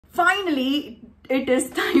finally it is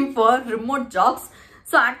time for remote jobs.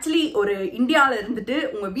 So actually ஒரு இந்தியால இருந்துட்டு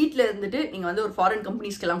உங்க வீட்ல இருந்துட்டு நீங்க வந்து ஒரு ஃபாரின்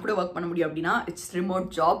கம்பெனிஸ்க்கு எல்லாம் கூட வர்க் பண்ண முடியும் அப்படினா it's remote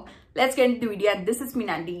job. Let's get into video and this is me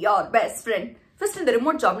Nandi, your best friend. First இந்த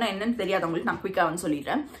remote jobனா என்னன்னு தெரியாதவங்களுக்கு நான் குயிக்கா வந்து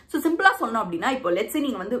சொல்லிடுறேன். So சிம்பிளா சொல்லணும் அப்படினா இப்போ let's say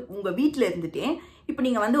நீங்க வந்து உங்க வீட்ல இருந்துட்டே இப்போ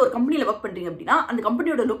நீங்க வந்து ஒரு கம்பெனில வர்க் பண்றீங்க அப்படினா அந்த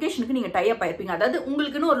கம்பெனியோட லொகேஷனுக்கு நீங்க டை அப் ஆயிருப்பீங்க. அதாவது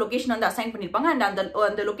உங்களுக்குன்னு ஒரு லொகேஷன் வந்து அசைன் பண்ணிருப்பாங்க and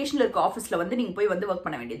அந்த லொகேஷன்ல இருக்க ஆபீஸ்ல வந்து நீங்க போய் வந்து வர்க்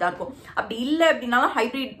பண்ண வேண்டியதா இருக்கும். அப்படி இல்ல அப்படினா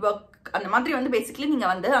ஹைபிரிட் வர்க் அந்த மாதிரி வந்து பேசிக்கலி நீங்க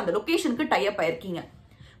வந்து அந்த லொகேஷனுக்கு tie up ஆயிருக்கீங்க.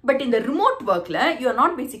 But in the remote work you are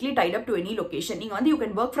not basically tied up to any location. நீங்க வந்து you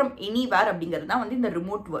can work from anywhere அப்படிங்கிறது தான் வந்து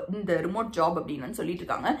இந்த remote job அப்படின்னு சொல்லிட்டு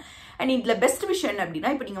இருக்காங்க. And இதுல பெஸ்ட் விஷயம் என்ன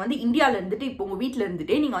அப்படின்னா இப்போ நீங்க வந்து இந்தியால இருந்துட்டு இப்போ உங்க வீட்ல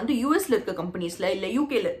இருந்துட்டு நீங்க வந்து யூஎஸ்ல இருக்க கம்பெனிஸ்ல இல்ல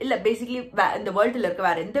யூகேல இல்ல பேசிக்கலி இந்த வேர்ல்டுல இருக்க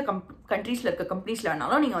வேற எந்த கண்ட்ரீஸ்ல இருக்க கம்பெனிஸ்ல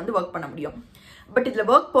வேணாலும் நீங்க வந்து ஒர்க் பண்ண முடியும். பட் இதுல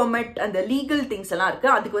ஒர்க் பெர்மிட் அந்த லீகல் திங்ஸ் எல்லாம் இருக்கு.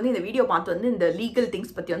 அதுக்கு வந்து இந்த வீடியோ பார்த்து வந்து இந்த லீகல்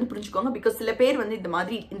திங்ஸ் பத்தி வந்து புரிஞ்சுக்கோங்க. பிகாஸ் சில பேர் வந்து இந்த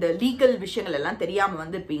மாதிரி இந்த லீகல் விஷயங்கள் எல்லாம் தெரியாம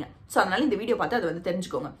வந்து இருப்பீங்க. ஸோ அதனால இந்த வீடியோ பார்த்து அதை வந்து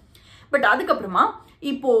தெரிஞ்சுக்கோங்க. பட் அதுக்கப்புறமா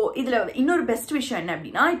இப்போ இதுல இன்னொரு பெஸ்ட் விஷயம் என்ன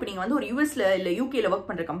அப்படின்னா இப்போ நீங்க வந்து ஒரு யூஎஸ்ல இல்ல யூகேல ஒர்க்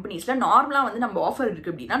பண்ற கம்பெனிஸ்ல நார்மலா வந்து நம்ம ஆஃபர்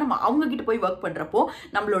இருக்கு அப்படின்னா நம்ம அவங்க கிட்ட போய் ஒர்க் பண்றப்போ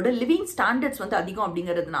நம்மளோட லிவிங் ஸ்டாண்டர்ட்ஸ் வந்து அதிகம்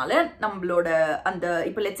அப்படிங்கிறதுனால நம்மளோட அந்த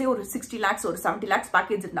இப்போ லெட்ஸ் சே ஒரு 60 lakhs ஒரு 70 lakhs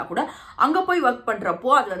பேக்கேஜ் இருந்தா கூட அங்க போய் ஒர்க்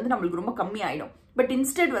பண்றப்போ அது வந்து நம்மளுக்கு ரொம்ப கம்மி ஆயிடும். பட்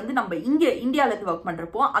இன்ஸ்டெட் வந்து நம்ம இங்க இந்தியால இருந்து ஒர்க்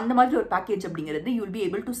பண்றப்போ அந்த மாதிரி ஒரு பேக்கேஜ் அப்படிங்கிறது you will be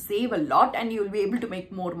able to save a lot and you will be able to make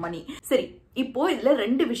more மணி. சரி, இப்போ இதுல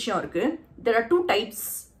ரெண்டு விஷயம் இருக்கு. there are two types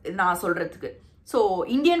நான் சொல்றதுக்கு. So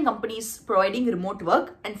Indian companies providing remote work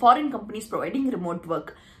and foreign companies providing remote work.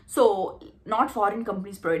 So not foreign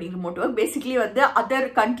companies providing remote work, basically வந்து other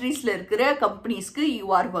countries ல இருக்கிற companiesக்கு you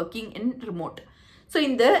are working in remote. So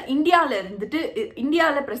இந்த இந்தியால இருந்துட்டு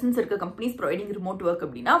இந்தியால presence இருக்க கம்பெனிஸ் ப்ரொவைடிங் ரிமோட் ஒர்க்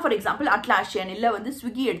அப்படின்னா for example Atlassian இல்ல வந்து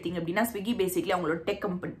ஸ்விக்கி எடுத்தீங்க அப்படின்னா ஸ்விக்கி பேசிக்கலி அவங்களோட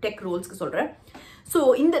டெக் ரோல்ஸ்க்கு சொல்றேன். ஸோ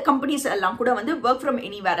இந்த கம்பெனிஸ் எல்லாம் கூட வந்து ஒர்க் ஃப்ரம்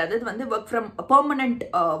எனிவேர், அதாவது வந்து work from permanent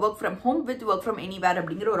work from home with work from anywhere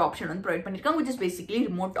அப்படிங்கிற ஒரு ஆப்ஷன் வந்து ப்ரொவைட் பண்ணிருக்காங்க, which is basically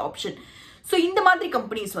remote option. So இந்த மாதிரி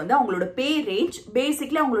கம்பெனிஸ் வந்து அவங்களோட பே ரேஞ்ச்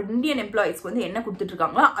பேசிக்கலி அவங்களோட இந்தியன் எம்ப்ளாயிஸ்க்கு வந்து என்ன கொடுத்துட்டு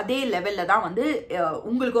இருக்காங்களோ அதே லெவல்ல தான் வந்து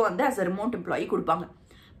உங்களுக்கும் வந்து அஸ் அ ரிமோட் எம்ப்ளாயி கொடுப்பாங்க.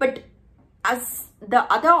 But as the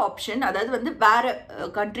other option, அதாவது வந்து வேற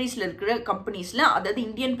கண்ட்ரீஸ்ல இருக்கிற கம்பெனிஸ்ல அதாவது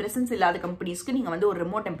இந்தியன் பிரசன்ஸ் இல்லாத கம்பெனிஸ்க்கு நீங்க வந்து ஒரு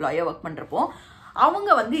ரிமோட் எம்ப்ளாயா ஒர்க் பண்றப்போ அவங்க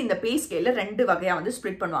வந்து இந்த பே ஸ்கேல ரெண்டு வகையா வந்து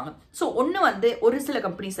ஸ்ப்ளிட் பண்ணுவாங்க. ஸோ ஒன்னு வந்து ஒரு சில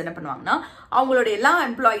கம்பெனிஸ் என்ன பண்ணுவாங்கன்னா அவங்களோட எல்லா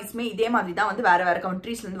எம்ப்ளாயிஸ்மே இதே மாதிரி தான் வந்து வேற வேற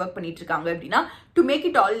கண்ட்ரீஸ்ல இருந்து ஒர்க் பண்ணிட்டு இருக்காங்க அப்படின்னா to make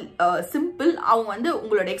it all simple அவங்க வந்து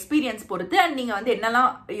உங்களோட எக்ஸ்பீரியன்ஸ் பொறுத்து அண்ட் நீங்க வந்து என்னெல்லாம்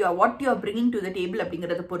what you are bringing to the table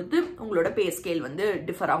அப்படிங்கறத பொறுத்து உங்களோட பே ஸ்கேல் வந்து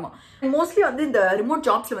டிஃபர் ஆகும். மோஸ்ட்லி வந்து இந்த ரிமோட்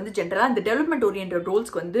ஜாப்ஸ்ல வந்து ஜென்ரலா இந்த டெவலப்மெண்ட் ஓரியன்டட்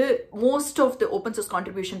ரோல்ஸ்க்கு வந்து most of the open source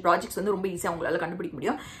contribution projects வந்து ரொம்ப ஈஸியா உங்களால கண்டுபிடிக்க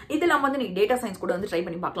முடியும். இதெல்லாம் வந்து நீங்க டேட்டா சயின்ஸ் கூட வந்து ட்ரை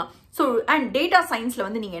பண்ணி பார்க்கலாம். ஸோ அண்ட் டேட்டா சயின்ஸ்ல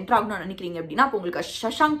வந்து நீங்க என்டர் ஆகணும்னு நினைக்கிறீங்க அப்படின்னா அப்போ உங்களுக்கு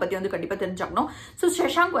சஷாங்க் பத்தி வந்து கண்டிப்பா தெரிஞ்சாகணும். ஸோ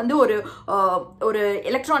சஷாங்க் வந்து ஒரு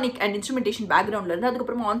எலக்ட்ரானிக் அண்ட் இன்ஸ்ட்ருமெண்டேஷன் பேக்ரவுண்ட்ல இருந்து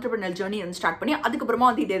அதுக்கப்புறமா ஆண்டர்பிரினியர் ஜர்னி வந்து ஸ்டார்ட் பண்ணி அதுக்கப்புறமா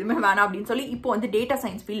வந்து இது எதுவுமே வேணாம் அப்படின்னு சொல்லி இப்போ வந்து டேட்டா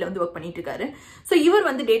சயின்ஸ் ஃபீல்ட்ல வந்து ஒர்க் பண்ணிட்டு இருக்காரு. ஸோ இவர்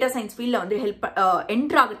வந்து டேட்டா சயின்ஸ் ஃபீல்ட்ல வந்து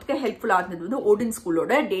என்டர் ஆகிறதுக்கு ஹெல்ப்ஃபுல்லா இருந்தது வந்து ஓடன்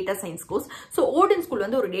ஸ்கூலோட data science course. So Odin school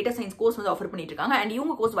வந்து ஒரு டேட்டா சயின்ஸ் கோர்ஸ் வந்து ஆஃபர் பண்ணிட்டு இருக்காங்க. அண்ட்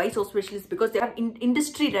இவங்க course wise specialist because they have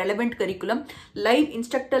industry relevant curriculum live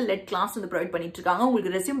instructor let class வந்து ப்ரொவைட் பண்ணிட்டு இருக்காங்க.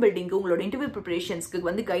 உங்களுக்கு ரெஸ்யூம் பில்டிங் உங்களோட இன்டர்வியூ ப்ரிப்பரேஷன்ஸ்க்கு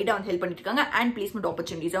வந்து கைடா வந்து ஹெல்ப் பண்ணிட்டு இருக்காங்க அண்ட் பிளேஸ்மெண்ட்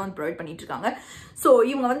ஆப்பர்ச்சுனிட்டிஸா வந்து ப்ரொவைட் பண்ணிட்டு இருக்காங்க. ஸோ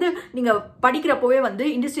இவங்க வந்து நீங்க படிக்கிறப்பவே வந்து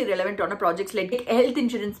industry ரெலவென்டான projects like health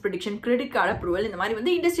insurance prediction, credit card approval இந்த மாதிரி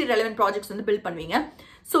வந்து இண்டஸ்ட்ரி ரெலவென்ட் ப்ராஜெக்ட்ஸ் வந்து பில்ட் பண்ணுவீங்க.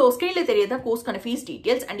 ஸோ ஸ்கேல தெரியாத கோர்ஸ்க்கான ஃபீஸ்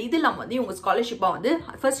டீடைல்ஸ் அண்ட் இதெல்லாம் வந்து இவங்க ஸ்காலர்ஷிப்பா வந்து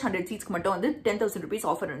ஃபர்ஸ்ட் 100 சீட்ஸ்க்கு மட்டும் வந்து 10,000 rupees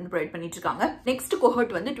ஆஃபர் வந்து ப்ரொவைட் பண்ணிட்டு இருக்காங்க. நெக்ஸ்ட்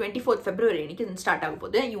கோஹர்ட் வந்து 24th February அன்னைக்கு ஸ்டார்ட் ஆக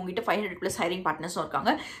போகுது. இவங்க கிட்ட 500+ ஹைரிங் பார்ட்னர்ஸும்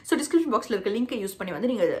இருக்காங்க. ஸோ டிஸ்கிரிப்ஷன் பாக்ஸ்ல இருக்க லிங்கை யூஸ் பண்ணி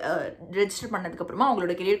வந்து நீங்க ரெஜிஸ்டர் பண்ணதுக்கு அப்புறமா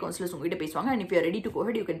அவங்களோட கரியர் கவுன்சிலர்ஸ் உங்ககிட்ட பேசுவாங்க. And if you are ready to go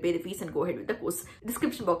head you can pay the fees and go head with the course.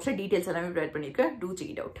 Description பாக்ஸ்ல டீடைல்ஸ் எல்லாமே ப்ரொவைட் பண்ணிருக்கேன். Two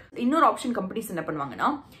check it out. இன்னொரு ஆப்ஷன் கம்பெனிஸ் என்ன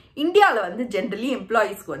பண்ணுவாங்கன்னா இந்தியால வந்து ஜென்ரலி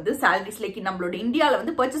எம்ப்ளாயிஸ்க்கு வந்து சாலரிஸ் லைக் நம்மளோட இந்தியால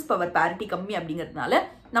வந்து பர்ச்சேஸ் பவர் பேரிட்டி கம்மி அப்படிங்கிறதுனால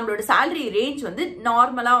நம்மளோட சேலரி ரேஞ்ச் வந்து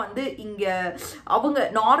நார்மலா வந்து இங்க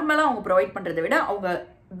அவங்க ப்ரொவைட் பண்றதை விட அவங்க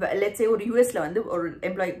லெட்ஸ் சே ஒரு யூஎஸ்ல வந்து ஒரு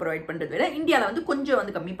எம்ப்ளாயி ப்ரொவைட் பண்றதை விட இந்தியால வந்து கொஞ்சம்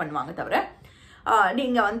வந்து கம்மி பண்ணுவாங்க. தவிர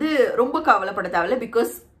நீங்க வந்து ரொம்ப கவலைப்பட தேவையில்ல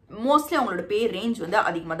பிகாஸ் மோஸ்ட்லி அவங்களோட பே ரேஞ்ச் வந்து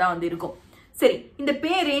அதிகமாக தான் வந்து இருக்கும். சரி, இந்த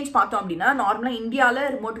பே ரேஞ்ச் பார்த்தோம் அப்படின்னா நார்மலா இந்தியால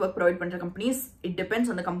ரிமோட் ஒர்க் ப்ரொவைட் பண்ற companies it depends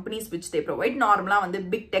on the companies which they provide. நார்மலா வந்து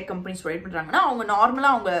பிக் டெக் கம்பெனிஸ் ப்ரொவைட் பண்றாங்கன்னா அவங்க நார்மலா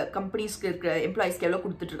அவங்க கம்பெனிஸ்க்கு இருக்கிற எம்ப்ளாயிஸ்க்கு எவ்வளவு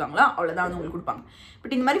கொடுத்துட்டு இருக்காங்களோ அவ்வளவுதான் வந்து உங்களுக்கு கொடுப்பாங்க.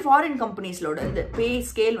 பட் இந்த மாதிரி ஃபாரின் கம்பெனிஸ்லோட இந்த பே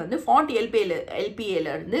ஸ்கேல் வந்து 40 LPA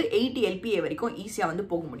இருந்து 80 LPA வரைக்கும் ஈஸியா வந்து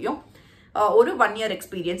போக முடியும். ஒரு 1 year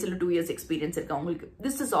எக்ஸ்பீரியன்ஸ் இல்ல 2 years எக்ஸ்பீரியன்ஸ் இருக்கு உங்களுக்கு.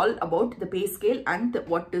 This is all about the pay scale and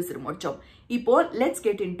what is remote job. இப்போ let's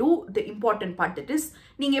get into the important part, that is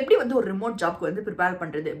நீங்க எப்படி வந்து ஒரு remote jobக்கு வந்து prepare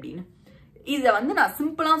பண்றது அப்படின்னு. இதை வந்து நான்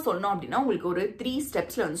சிம்பிளா சொல்லணும் அப்படின்னா உங்களுக்கு ஒரு 3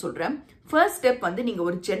 ஸ்டெப்ஸ்ல வந்து சொல்றேன். ஃபர்ஸ்ட் ஸ்டெப் வந்து நீங்க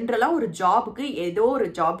ஒரு ஜென்ரலா ஒரு ஜாபுக்கு ஏதோ ஒரு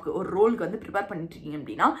ஜாப்க்கு ஒரு ரோலுக்கு வந்து ப்ரிப்பேர் பண்ணிட்டு இருக்கீங்க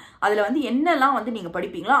அப்படின்னா அதுல வந்து என்னெல்லாம் வந்து நீங்க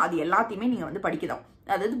படிப்பீங்களோ அது எல்லாத்தையுமே நீங்க வந்து படிக்கலாம்.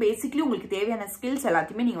 அதாவது பேசிக்கலி உங்களுக்கு தேவையான ஸ்கில்ஸ்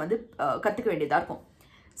எல்லாத்தையுமே நீங்க வந்து கத்துக்க வேண்டியதா இருக்கும்.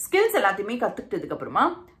 ஸ்கில்ஸ் எல்லாத்தையுமே கத்துக்கிட்டதுக்கு அப்புறமா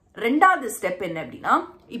ரெண்டாவது ஸ்டெப் என்ன அப்படின்னா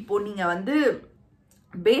இப்போ நீங்க வந்து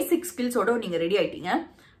பேசிக் ஸ்கில்ஸோட நீங்க ரெடி ஆயிட்டீங்க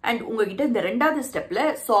அண்ட் உங்ககிட்ட இந்த ரெண்டாவது ஸ்டெப்ல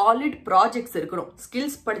சாலிட் ப்ராஜெக்ட்ஸ் இருக்கணும்.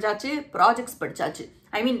 ஸ்கில்ஸ் படிச்சாச்சு, ப்ராஜெக்ட்ஸ் படிச்சாச்சு,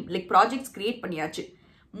 ஐ மீன் லைக் ப்ராஜெக்ட்ஸ் கிரியேட் பண்ணியாச்சு.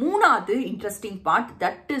 மூணாவது interesting part,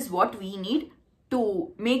 that is what we need to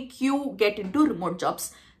make you get in to remote jobs.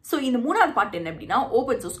 So இந்த மூணாவது பார்ட் என்ன அப்படின்னா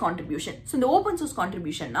ஓப்பன் சோர்ஸ் கான்ட்ரிபியூஷன். ஸோ இந்த ஓப்பன் சோர்ஸ்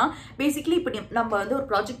கான்ட்ரிபியூஷன்னா பேசிக்கலி இப்போ நம்ம வந்து ஒரு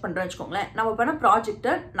ப்ராஜெக்ட் பண்ணுறோம்னு வச்சுக்கோங்களேன். நம்ம பண்ண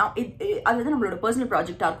ப்ராஜெக்டை அது வந்து நம்மளோட பர்சனல்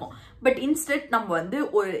ப்ராஜெக்டாக இருக்கும். பட் இன்ஸ்டெட் நம்ம வந்து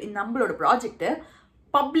ஒரு நம்மளோட ப்ராஜெக்டை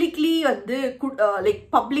பப்ளிக்லி வந்து லைக்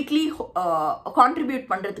பப்ளிக்லி கான்ட்ரிபியூட்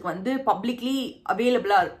பண்ணுறதுக்கு வந்து பப்ளிக்லி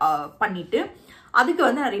அவைலபிளாக பண்ணிட்டு அதுக்கு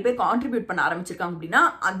வந்து நிறைய பேர் கான்ட்ரிபியூட் பண்ண ஆரம்பிச்சிருக்காங்க அப்படின்னா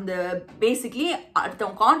அந்த பேசிக்லி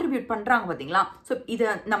அடுத்தவங்க கான்ட்ரிபியூட் பண்ணுறாங்க பார்த்தீங்களா. ஸோ இதை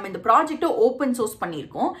நம்ம இந்த ப்ராஜெக்டை ஓப்பன் சோர்ஸ்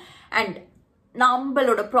பண்ணியிருக்கோம் அண்ட்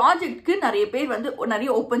நம்மளோட ப்ராஜெக்ட்க்கு நிறைய பேர் வந்து நிறைய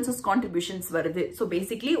ஓப்பன் சோர்ஸ் கான்ட்ரிபியூஷன்ஸ் வருது. ஸோ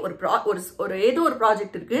பேசிக்லி ஒரு ஏதோ ஒரு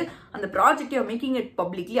ப்ராஜெக்ட் இருக்கு, அந்த project making it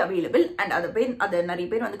publicly available and அதை நிறைய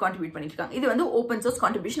பேர் வந்து கான்ட்ரிபியூட் பண்ணிருக்காங்க. இது வந்து ஓப்பன் சோர்ஸ்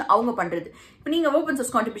கான்ட்ரிபியூஷன் அவங்க பண்றது. இப்போ நீங்க ஓப்பன்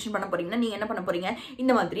சோர்ஸ் கான்ட்ரிபியூஷன் பண்ண போறீங்கன்னா நீங்க என்ன பண்ண போறீங்க,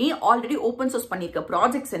 இந்த மாதிரி ஆல்ரெடி ஓப்பன் சோர்ஸ் பண்ணிருக்க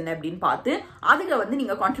ப்ராஜெக்ட்ஸ் என்ன அப்படின்னு பார்த்து அதுக்கு வந்து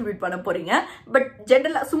நீங்க கான்ட்ரிபியூட் பண்ண போறீங்க. பட்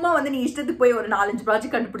ஜென்ரலா சும்மா வந்து நீங்க இஷ்டத்துக்கு போய் ஒரு 4-5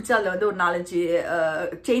 ப்ராஜெக்ட் கண்டுபிடிச்சு அதுல வந்து ஒரு 4-5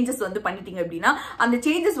 சேஞ்சஸ் வந்து பண்ணிட்டீங்க அப்படின்னா அந்த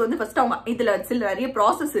சேஞ்சஸ் வந்து ஃபர்ஸ்ட் அவங்க இதுல சில நிறைய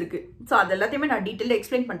ப்ராசஸ் இருக்கு. ஸோ அது எல்லாத்தையுமே நான் டீட்டெயிலாக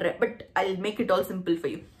எக்ஸ்பிளைன் பண்றேன். But I will make it all simple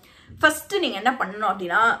for you. First நீங்க என்ன பண்ணணும்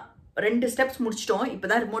அப்படின்னா 2 ஸ்டெப்ஸ் முடிச்சிட்டோம்.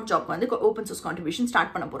 இப்போதான் ரிமோட் ஜாப் வந்து ஓப்பன் சோர்ஸ் கான்ட்ரிபியூஷன்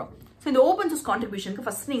ஸ்டார்ட் பண்ண போறோம். ஸோ இந்த ஓப்பன் சோர்ஸ் கான்ட்ரிபியூஷனுக்கு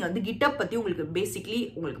ஃபர்ஸ்ட் நீங்க வந்து GitHub பத்தி உங்களுக்கு பேசிக்லி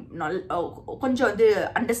உங்களுக்கு கொஞ்சம் வந்து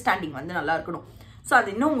அண்டர்ஸ்டாண்டிங் வந்து நல்லா இருக்கணும். ஸோ அது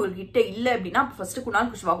இன்னும் உங்ககிட்ட இல்லை அப்படின்னா ஃபர்ஸ்ட்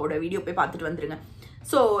குணால் குஷ்வாகோட வீடியோ போய் பார்த்துட்டு வந்துருங்க.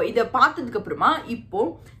 ஸோ இதை பார்த்ததுக்கு அப்புறமா இப்போ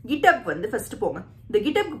GitHub வந்து ஃபர்ஸ்ட் போங்க. இந்த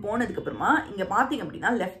GitHubக்கு போனதுக்கு அப்புறமா இங்க பாத்தீங்க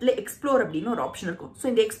அப்படின்னா லெஃப்ட்ல எக்ஸ்ப்ளோர் அப்படின்னு ஒரு ஆப்ஷன் இருக்கும். ஸோ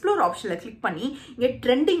இந்த எக்ஸ்ப்ளோர் ஆப்ஷன்ல கிளிக் பண்ணி இங்க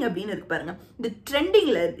ட்ரெண்டிங் அப்படின்னு இருக்கு பாருங்க. இந்த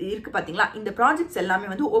ட்ரெண்டிங்ல இருக்கு பாத்தீங்களா, இந்த ப்ராஜெக்ட்ஸ் எல்லாமே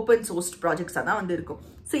வந்து ஓப்பன் சோர்ஸ் ப்ராஜெக்ட்ஸா தான் வந்து இருக்கும்.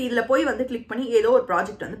 ஸோ இதுல போய் வந்து கிளிக் பண்ணி ஏதோ ஒரு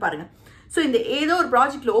ப்ராஜெக்ட் வந்து பாருங்க. ஸோ இந்த ஏதோ ஒரு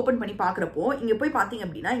ப்ராஜெக்ட்ல ஓப்பன் பண்ணி பாக்குறப்போ இங்க போய் பாத்தீங்க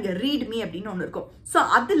அப்படின்னா இங்க ரீட் மீ அப்படின்னு ஒன்று இருக்கும். ஸோ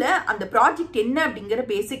அதுல அந்த ப்ராஜெக்ட் என்ன அப்படிங்கிற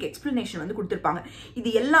பேசிக் எக்ஸ்பிளனேஷன் வந்து கொடுத்துருப்பாங்க. இது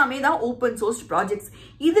எல்லாமே தான் ஓப்பன் சோர்ஸ் ப்ராஜெக்ட்ஸ்.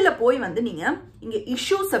 இதுல போய் வந்து நீங்க இங்க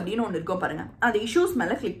இஷ்யூஸ் அப்படின்னு ஒன்று இருக்கும் பாருங்க. அந்த இஷ்யூஸ்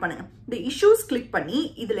மேல கிளிக் பண்ணுங்க. இந்த இஷ்யூஸ் கிளிக் பண்ணி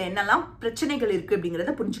இதுல என்னெல்லாம் பிரச்சனைகள் இருக்கு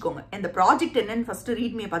அப்படிங்கறத புரிஞ்சுக்கோங்க. இந்த ப்ராஜெக்ட் என்னன்னு ஃபர்ஸ்ட்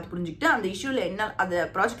ரீட் மீ பார்த்து புரிஞ்சுக்கிட்டு அந்த இஷ்யூல என்ன அந்த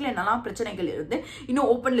ப்ராஜெக்ட்ல என்னெல்லாம் பிரச்சனைகள் இருந்து இன்னும்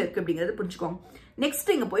ஓப்பன்ல இருக்கு அப்படிங்கறத புரிஞ்சுக்கோங்க. நெக்ஸ்ட்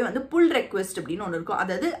இங்க போய் வந்து புல் ரெக்வெஸ்ட் அப்படின்னு ஒன்று இருக்கும்.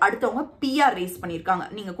 அதாவது அடுத்தவங்க PR ரேஸ் பண்ணியிருக்காங்க.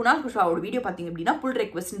 நீங்க குணால் குஷ்வாவோட வீடியோ பாத்தீங்க அப்படின்னா புல்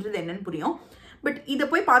ரெக்வெஸ்ட்ன்றது என்னன்னு புரியும். பட் இதை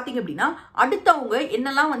போய் பாத்தீங்க அப்படின்னா அடுத்தவங்க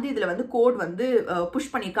என்னெல்லாம் வந்து இதுல வந்து கோட் வந்து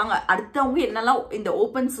புஷ் பண்ணியிருக்காங்க, அடுத்தவங்க என்னெல்லாம் இந்த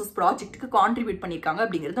ஓப்பன் சோர்ஸ் ப்ராஜெக்ட்டுக்கு கான்ட்ரிபியூட் பண்ணியிருக்காங்க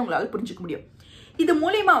அப்படிங்கறது உங்களால புரிஞ்சுக்க முடியும். இது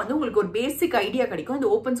மூலமா வந்து உங்களுக்கு ஒரு பேசிக் ஐடியா கிடைக்கும் இந்த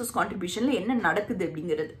ஓப்பன் சோர்ஸ் கான்ட்ரிபியூஷன்ல என்ன நடக்குது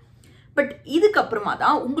அப்படிங்கிறது. பட் இதுக்கப்புறமா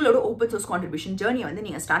தான் உங்களோட ஓப்பன் சோர்ஸ் கான்ட்ரிபியூஷன் ஜேர்னியை வந்து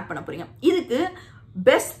நீங்க ஸ்டார்ட் பண்ண போறீங்க. இதுக்கு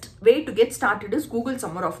best way to get started is Google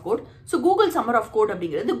summer of code. So Google summer of code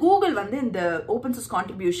அப்படிங்கிறது கூகுள் வந்து இந்த ஓப்பன் சோர்ஸ்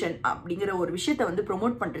கான்ட்ரிபியூஷன் அப்படிங்கிற ஒரு விஷயத்தை வந்து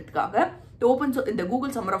ப்ரொமோட் பண்றதுக்காக இந்த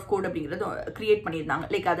கூகுள் சம்மர் ஆஃப் கோட் அப்படிங்கிறது கிரியேட் பண்ணியிருந்தாங்க.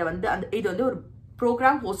 லைக் அதை வந்து இது வந்து ஒரு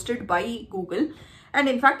program hosted by Google and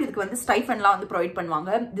in fact இதுக்கு வந்து ஸ்டைஃபன்லாம் வந்து ப்ரொவைட்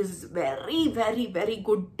பண்ணுவாங்க. This is very very very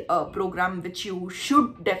good program which you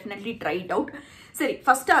should definitely try it out. சரி,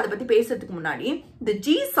 ஃபர்ஸ்ட் அதை பத்தி பேசுறதுக்கு முன்னாடி இந்த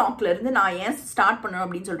GSOCல இருந்து நான் ஏன் ஸ்டார்ட் பண்ணணும்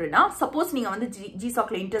அப்படின்னு சொல்றேன்னா, சப்போஸ் நீங்க வந்து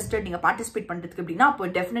GSOCல இன்ட்ரெஸ்டட் நீங்க பார்ட்டிசிபேட் பண்றதுக்கு அப்படின்னா அப்போ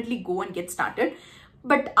definitely go and get started.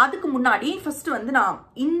 But அதுக்கு முன்னாடி ஃபர்ஸ்ட் வந்து நான்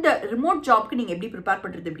இந்த ரிமோட் ஜாப்க்கு நீங்க எப்படி ப்ரிப்பேர்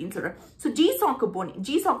பண்றது அப்படின்னு சொல்றேன். ஸோ GSOCக்கு போனீங்க,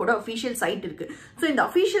 GSOCோட அஃபிஷியல் சைட் இருக்கு. ஸோ இந்த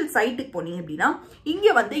அஃபிஷியல் சைட்டுக்கு போனீங்க அப்படின்னா இங்க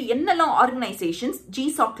வந்து என்னெல்லாம் ஆர்கனைசேஷன்ஸ்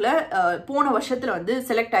GSOCல போன வருஷத்துல வந்து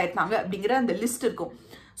செலக்ட் ஆயிருந்தாங்க அப்படிங்கிற அந்த லிஸ்ட் இருக்கும்.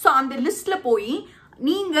 ஸோ அந்த லிஸ்ட்ல போய்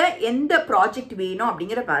நீங்க எந்த ப்ராஜெக்ட் வேணும்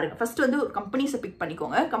அப்படிங்கிற பாருங்க. ஃபர்ஸ்ட் வந்து ஒரு கம்பெனிஸை பிக்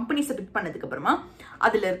பண்ணிக்கோங்க. கம்பெனிஸை பிக் பண்ணதுக்கு அப்புறமா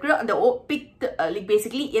அதுல இருக்கிற அந்த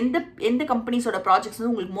பேசிக்கலி எந்த கம்பெனிஸோட ப்ராஜெக்ட்ஸ்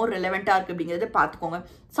வந்து உங்களுக்கு மோர் ரெலவெண்டா இருக்கு அப்படிங்கறத பாத்துக்கோங்க.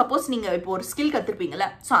 சப்போஸ் நீங்க இப்போ ஒரு ஸ்கில் கத்துருப்பீங்கல்ல,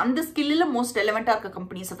 ஸோ அந்த ஸ்கில்ல மோஸ்ட் ரெலவெண்டா இருக்க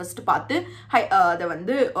கம்பெனிஸை ஃபர்ஸ்ட் பார்த்து அதை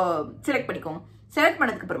வந்து செலக்ட் பண்ணிக்கோங்க. செலக்ட்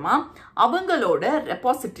பண்ணதுக்கு அப்புறமா அவங்களோட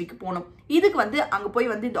ரெபாசிட்டரிக்கு போகணும். இதுக்கு வந்து அங்க போய்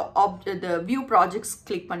வந்து இந்த வியூ ப்ராஜெக்ட்ஸ்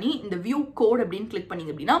கிளிக் பண்ணி இந்த வியூ கோட் அப்படின்னு கிளிக்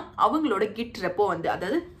பண்ணீங்க அப்படின்னா அவங்களோட கிட் ரெப்போ வந்து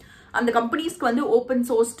அதாவது அந்த கம்பெனிஸ்க்கு வந்து ஓப்பன்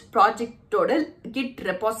சோர்ஸ் ப்ராஜெக்டோட கிட்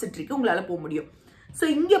ரெபாசிட்டரிக்கு உங்களால போக முடியும். ஸோ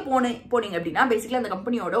இங்க போனீங்க அப்படின்னா பேசிக்கலி அந்த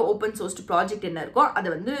கம்பெனியோட ஓப்பன் சோர்ஸ் ப்ராஜெக்ட் என்ன இருக்கோ அதை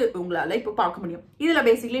வந்து உங்களால இப்போ பார்க்க முடியும். இதுல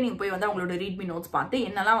பேசிக்கலி நீங்க போய் வந்து அவங்களோட ரீட்மி நோட்ஸ் பார்த்து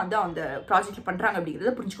என்னெல்லாம் வந்து அந்த ப்ராஜெக்ட் பண்றாங்க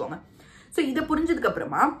அப்படிங்கறத புரிஞ்சுக்கோங்க. ஸோ இதை புரிஞ்சதுக்கு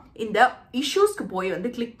அப்புறமா இந்த இஷ்யூஸ்க்கு போய் வந்து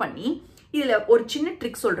கிளிக் பண்ணி இதுல ஒரு சின்ன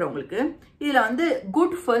ட்ரிக் சொல்றேன் உங்களுக்கு. இதுல வந்து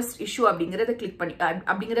குட் ஃபர்ஸ்ட் இஷ்யூ அப்படிங்கறத கிளிக் பண்ணி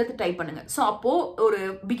அப்படிங்கறத டைப் பண்ணுங்க. ஸோ அப்போ ஒரு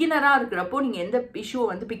பிகினரா இருக்கிறப்போ நீங்க எந்த இஷ்யூவை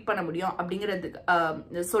வந்து பிக் பண்ண முடியும்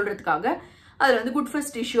அப்படிங்கறதுக்கு சொல்றதுக்காக அதுல வந்து குட்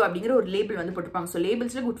ஃபர்ஸ்ட் இஷ்யூ அப்படிங்கிற ஒரு லேபிள் வந்து போட்டிருப்பாங்க. ஸோ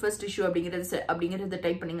லேபிள்ஸ்ல குட் ஃபர்ஸ்ட் இஷ்யூ அப்படிங்கறத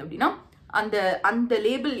டைப் பண்ணீங்க அப்படின்னா அந்த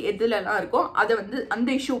லேபிள் எதுலலாம் இருக்கோ அதை வந்து அந்த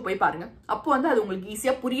இஷ்யூ போய் பாருங்க. அப்போ வந்து அது உங்களுக்கு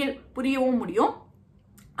ஈஸியா புரியவும் முடியும்,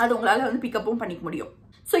 அது உங்களால வந்து பிக்கப்பும் பண்ணிக்க முடியும்.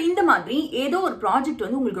 ஸோ இந்த மாதிரி ஏதோ ஒரு ப்ராஜெக்ட்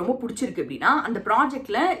வந்து உங்களுக்கு ரொம்ப பிடிச்சிருக்கு அப்படின்னா அந்த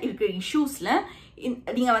ப்ராஜெக்ட்ல இருக்கிற இஷ்யூஸ்ல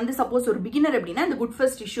நீங்க வந்து சப்போஸ் ஒரு பிகினர் அப்படின்னா இந்த குட்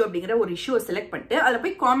ஃபர்ஸ்ட் இஷ்யூ அப்படிங்கிற ஒரு இஷ்யூவை செலக்ட் பண்ணிட்டு அதில்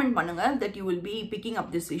போய் காமெண்ட் பண்ணுங்க that you will be picking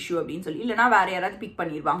up this issue அப்படின்னு சொல்லி. இல்லைனா வேற யாராவது பிக்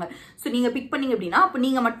பண்ணிடுவாங்க. ஸோ நீங்க பிக் பண்ணீங்க அப்படின்னா அப்போ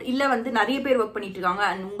நீங்க மட்டும் இல்லை வந்து நிறைய பேர் ஒர்க் பண்ணிட்டு இருக்காங்க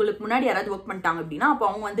அண்ட் உங்களுக்கு முன்னாடி யாராவது ஒர்க் பண்ணிட்டாங்க அப்படின்னா அப்போ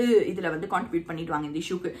அவங்க வந்து இதுல வந்து கான்ட்ரிபியூட் பண்ணிடுவாங்க இந்த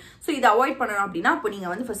இஷ்யூக்கு. ஸோ இதை அவாய்ட் பண்ணணும் அப்படின்னா அப்போ நீங்க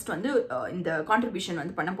வந்து ஃபர்ஸ்ட் வந்து இந்த கான்ட்ரிபியூஷன்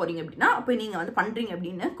வந்து பண்ண போறீங்க அப்படின்னா அப்போ நீங்க வந்து பண்றீங்க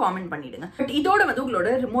அப்படின்னு காமெண்ட் பண்ணிடுங்க. பட் இதோட வந்து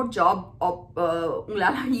உங்களோட ரிமோட் ஜாப்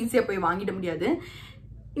உங்களால ஈஸியா போய் வாங்கிட முடியாது.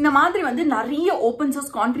 இந்த மாதிரி வந்து நிறைய ஓப்பன்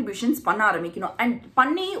சோர்ஸ் கான்ட்ரிபியூஷன்ஸ் பண்ண ஆரம்பிக்கணும் அண்ட்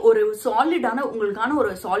பண்ணி ஒரு சாலிடான உங்களுக்கான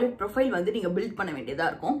ஒரு சாலிட் ப்ரொஃபைல் வந்து நீங்க பில்ட் பண்ண வேண்டியதா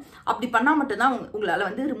இருக்கும். அப்படி பண்ணா மட்டும்தான் உங்களால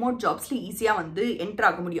வந்து ரிமோட் ஜாப்ஸ்ல ஈஸியா வந்து என்டர்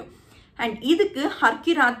ஆக முடியும். அண்ட் இதுக்கு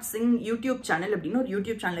ஹர்கிராஜ் சிங் யூடியூப் சேனல் அப்படின்னு ஒரு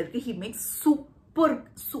யூடியூப் சேனல் இருக்கு. He makes super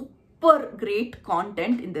great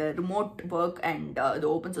content in the remote work and the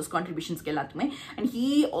open source contributions எல்லாத்துக்குமே. And he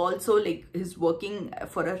also like is working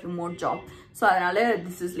for a remote job. So அதனால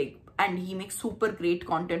this is like and he makes super great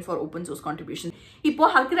content for open source contributions. இப்போ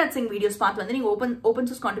ஹர்கிராஜ் Singh videos பார்த்து வந்து நீங்க open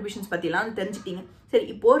source contributions பத்தி எல்லாம் தெரிஞ்சிட்டீங்க. சரி,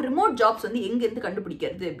 இப்போ ரிமோட் ஜாப்ஸ் வந்து எங்க இருந்து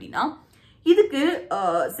கண்டுபிடிக்கிறது அப்படின்னா இதுக்கு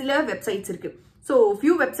சில வெப்சைட்ஸ் இருக்கு. So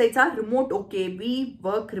few websites R remote okay, we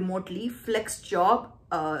work remotely, flex job,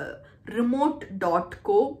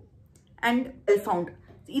 remote.co and found.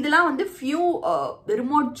 இதெல்லாம் வந்து ஃபியூ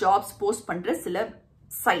ரிமோட் ஜாப்ஸ் போஸ்ட் பண்ற சில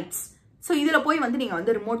சைட்ஸ். ஸோ இதுல போய் வந்து நீங்க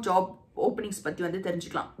வந்து ரிமோட் ஜாப் ஓப்பனிங்ஸ் பத்தி வந்து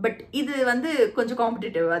தெரிஞ்சுக்கலாம். பட் இது வந்து கொஞ்சம்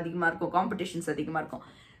காம்படிட்டிவ் அதிகமா இருக்கும், காம்படிஷன்ஸ் அதிகமா இருக்கும்.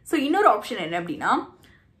 ஸோ இன்னொரு ஆப்ஷன் என்ன அப்படின்னா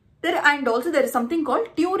and also there is something called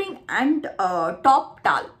Turing and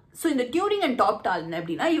Toptal. So இந்த Turing and Toptal என்ன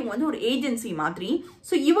அப்படின்னா இவங்க வந்து ஒரு ஏஜென்சி மாதிரி.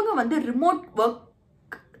 ஸோ இவங்க வந்து ரிமோட் ஒர்க்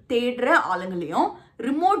தேடுற ஆளுங்களையும்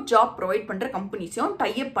ரிமோட் ஜாப் ப்ரொவைட் பண்ற கம்பெனிஸையும்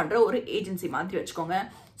டைப் பண்ற ஒரு ஏஜென்சி மாதிரி வச்சுக்கோங்க.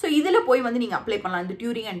 ஸோ இதுல போய் வந்து நீங்க அப்ளை பண்ணலாம் இந்த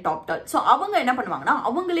Turing and Toptal. ஸோ அவங்க என்ன பண்ணுவாங்கன்னா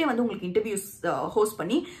அவங்களே வந்து உங்களுக்கு இன்டர்வியூஸ் ஹோஸ்ட்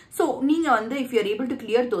பண்ணி ஸோ நீங்க வந்து if you are able to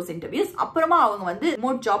clear those interviews அப்புறமா அவங்க வந்து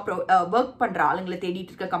ரிமோட் ஜாப் ஒர்க் பண்ற ஆளுங்களை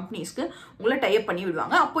தேடிட்டு இருக்க கம்பெனிஸ்க்கு உங்களை டைப் பண்ணி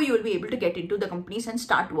விடுவாங்க. அப்போ you will be able to get into the companies and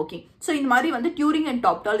start working. So இந்த மாதிரி வந்து Turing and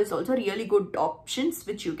Toptal is also really good options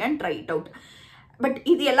which you can try it out. But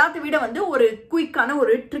இது எல்லாத்த விட வந்து ஒரு குயிக்கான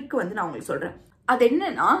ஒரு ட்ரிக் வந்து நான் உங்களுக்கு சொல்றேன். அது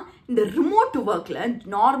என்னன்னா இந்த ரிமோட் ஒர்க்ல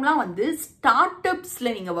நார்மலா வந்து ஸ்டார்ட்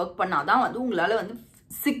அப்ஸ்ல நீங்க ஒர்க் பண்ணாதான் வந்து உங்களால வந்து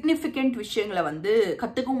சிக்னிஃபிகண்ட் விஷயங்களை வந்து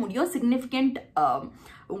கத்துக்க முடியும், சிக்னிஃபிகண்ட்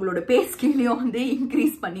உங்களோட பே ஸ்கேலையும் வந்து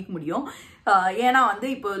இன்க்ரீஸ் பண்ணிக்க முடியும். ஏன்னா வந்து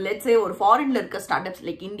இப்போ லெட்ஸே ஒரு ஃபாரின்ல இருக்க start ups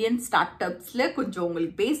like Indian start அப்ஸ்ல கொஞ்சம்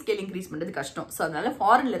உங்களுக்கு பே ஸ்கேல் இன்க்ரீஸ் பண்றது கஷ்டம். ஸோ அதனால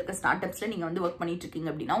ஃபாரின்ல இருக்க ஸ்டார்ட் அப்ஸ்ல நீங்க வந்து ஒர்க் பண்ணிட்டு இருக்கீங்க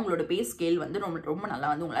அப்படின்னா உங்களோட பே ஸ்கேல் வந்து ரொம்ப நல்லா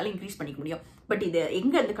வந்து உங்களால இன்க்ரீஸ் பண்ணிக்க முடியும். பட் இது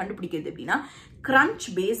எங்க இருந்து கண்டுபிடிக்கிறது அப்படின்னா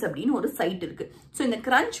Crunchbase அப்படின்னு ஒரு சைட் இருக்கு. ஸோ இந்த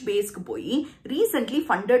Crunchbaseக்கு போய் ரீசென்ட்லி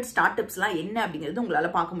ஃபண்டட் ஸ்டார்ட் அப்ஸ்லாம் என்ன அப்படிங்கிறது உங்களால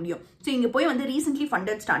பார்க்க முடியும். ஸோ இங்க போய் வந்து recently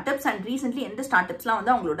funded start ups and recently எந்த ஸ்டார்ட் அப்ஸ்லாம்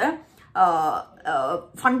வந்து அவங்களோட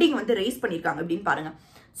ஃபண்டிங் வந்து ரைஸ் பண்ணிருக்காங்க அப்படின்னு பாருங்க.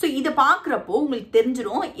 ஸோ இதை பார்க்குறப்போ உங்களுக்கு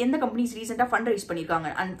தெரிஞ்சிடும் எந்த கம்பெனிஸ் ரீசெண்டாக ஃபண்ட் ரைஸ் பண்ணியிருக்காங்க.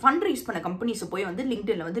 அண்ட் ஃபண்ட் ரைஸ் பண்ண கம்பெனிஸை போய் வந்து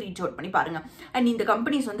லிங்க்டின்ல வந்து ரீச் அவுட் பண்ணி பாருங்க. அண்ட் இந்த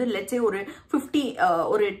கம்பெனிஸ் வந்து லெட்ஸே ஒரு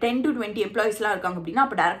 10 to 20 எம்ப்ளாயிஸ்லாம் இருக்காங்க அப்படின்னா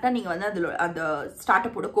அப்போ டேரெக்டாக நீங்கள் வந்து அதில் அந்த ஸ்டார்ட்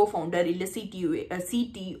அப்போட கோஃபவுண்டர் இல்லை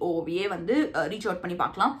சிடிஓவே வந்து ரீச் அவுட் பண்ணி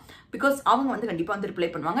பார்க்கலாம். பிகாஸ் அவங்க வந்து கண்டிப்பாக வந்து ரிப்ளை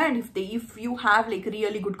பண்ணுவாங்க. And if you have like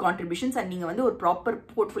really good contributions and நீங்கள் வந்து ஒரு ப்ராப்பர்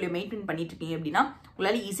போர்ட்ஃபோலியோ மெயின்டைன் பண்ணிட்டு இருக்கீங்க அப்படின்னா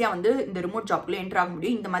உங்களால் ஈஸியாக வந்து இந்த ரிமோட் ஜாப்ல என்டர் ஆக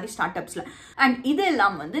முடியும் இந்த மாதிரி ஸ்டார்ட் அப்ஸ்ல. அண்ட் இது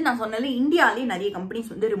எல்லாம் வந்து நான் சொன்னாலே இந்தியாவிலேயே நிறைய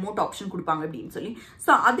கம்பெனிஸ் வந்து ரிமோட் ஆப்ஷன் கொடுப்பாங்க அப்படின்னு சொல்லி.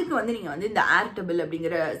 ஸோ அதுக்கு வந்து நீங்கள் வந்து இந்த ஏர்டெபிள்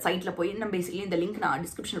அப்படிங்கிற சைட்ல போய் நம்ம பேசிக்கலி இந்த லிங்க் நான்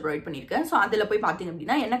டிஸ்கிரிப்ஷன் ப்ரொவைட் பண்ணியிருக்கேன். ஸோ அதில் போய் பார்த்தீங்க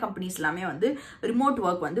அப்படின்னா என்ன கம்பெனிஸ் எல்லாமே வந்து ரிமோட்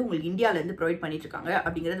ஒர்க் வந்து உங்களுக்கு இந்தியாவிலேருந்து ப்ரொவைட் பண்ணிட்டு இருக்காங்க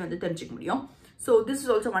அப்படிங்கிறது வந்து தெரிஞ்சுக்க முடியும். So this is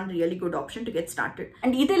also one really good option to get started.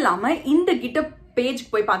 And இது இல்லாம இந்த GitHub பேஜ்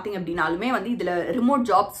போய் பாத்தீங்க அப்படினாலுமே வந்து இதுல ரிமோட்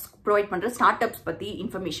ஜாப்ஸ் ப்ரொவைட் பண்ற ஸ்டார்ட் அப்ஸ் பத்தி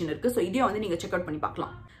இன்ஃபர்மேஷன் இருக்கு. ஸோ இதையும் வந்து நீங்க செக் அவுட் பண்ணி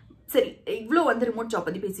பார்க்கலாம். சரி, இவ்வளோ வந்து ரிமோட் ஜாப்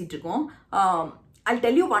பத்தி பேசிட்டு இருக்கோம். I'll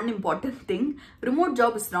tell you one important thing. Remote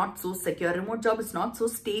job is not so secure. Remote job is not so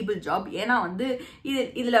stable job. ஏன்னா வந்து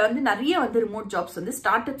இதுல வந்து நிறைய வந்து ரிமோட் ஜாப்ஸ் வந்து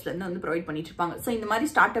ஸ்டார்ட் அப்ஸ்ல இருந்து வந்து ப்ரொவைட் பண்ணிட்டு இருப்பாங்க. ஸோ இந்த மாதிரி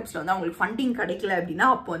ஸ்டார்ட் அப்ஸ்ல வந்து அவங்களுக்கு ஃபண்டிங் கிடைக்கல அப்படின்னா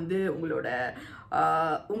அப்போ வந்து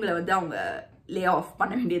உங்களை வந்து அவங்க லே ஆஃப்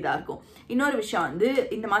பண்ண வேண்டியதாக இருக்கும். இன்னொரு விஷயம் வந்து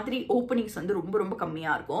இந்த மாதிரி ஓப்பனிங்ஸ் வந்து ரொம்ப ரொம்ப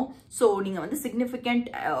கம்மியாக இருக்கும். ஸோ நீங்கள் வந்து சிக்னிஃபிகண்ட்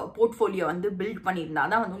போர்ட்ஃபோலியோ வந்து பில்ட் பண்ணியிருந்தா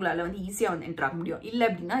தான் வந்து உங்களால் வந்து ஈஸியாக வந்து என்ட்ரு ஆக முடியும். இல்லை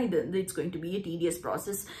அப்படின்னா இது வந்து it's going to be a tedious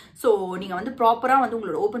process. So நீங்கள் வந்து ப்ராப்பராக வந்து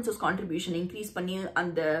உங்களோட ஓப்பன் சோர்ஸ் கான்ட்ரிபியூஷன் இன்க்ரீஸ் பண்ணி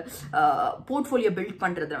அந்த போர்ட்ஃபோலியோ பில்ட்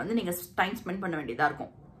பண்ணுறதுல வந்து நீங்கள் டைம் ஸ்பெண்ட் பண்ண வேண்டியதாக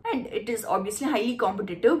இருக்கும். And it is obviously highly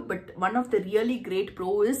competitive, but one of the really great pro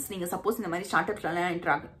is நீங்க suppose இந்த மாதிரி startups எல்லாம்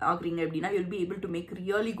interact ஆகுறீங்க அப்படின்னா you'll be able to make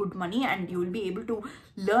really good money and you will be able to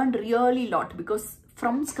learn really lot because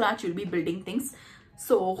from scratch you'll be building things.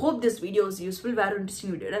 So hope this video is useful. வேற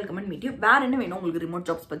interesting video I'll comment meet you. வேற என்ன வேணும் உங்களுக்கு remote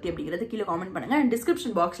jobs பத்தி அப்படிங்கறத கீழ comment பண்ணுங்க. and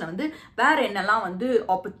description boxல வந்து வேற என்னெல்லாம் வந்து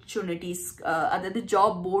opportunities அதாவது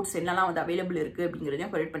job boards என்னெல்லாம் வந்து available இருக்கு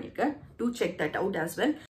அப்படிங்கறதையும் கொரெக்ட் பண்ணிருக்கேன். do check that out as well.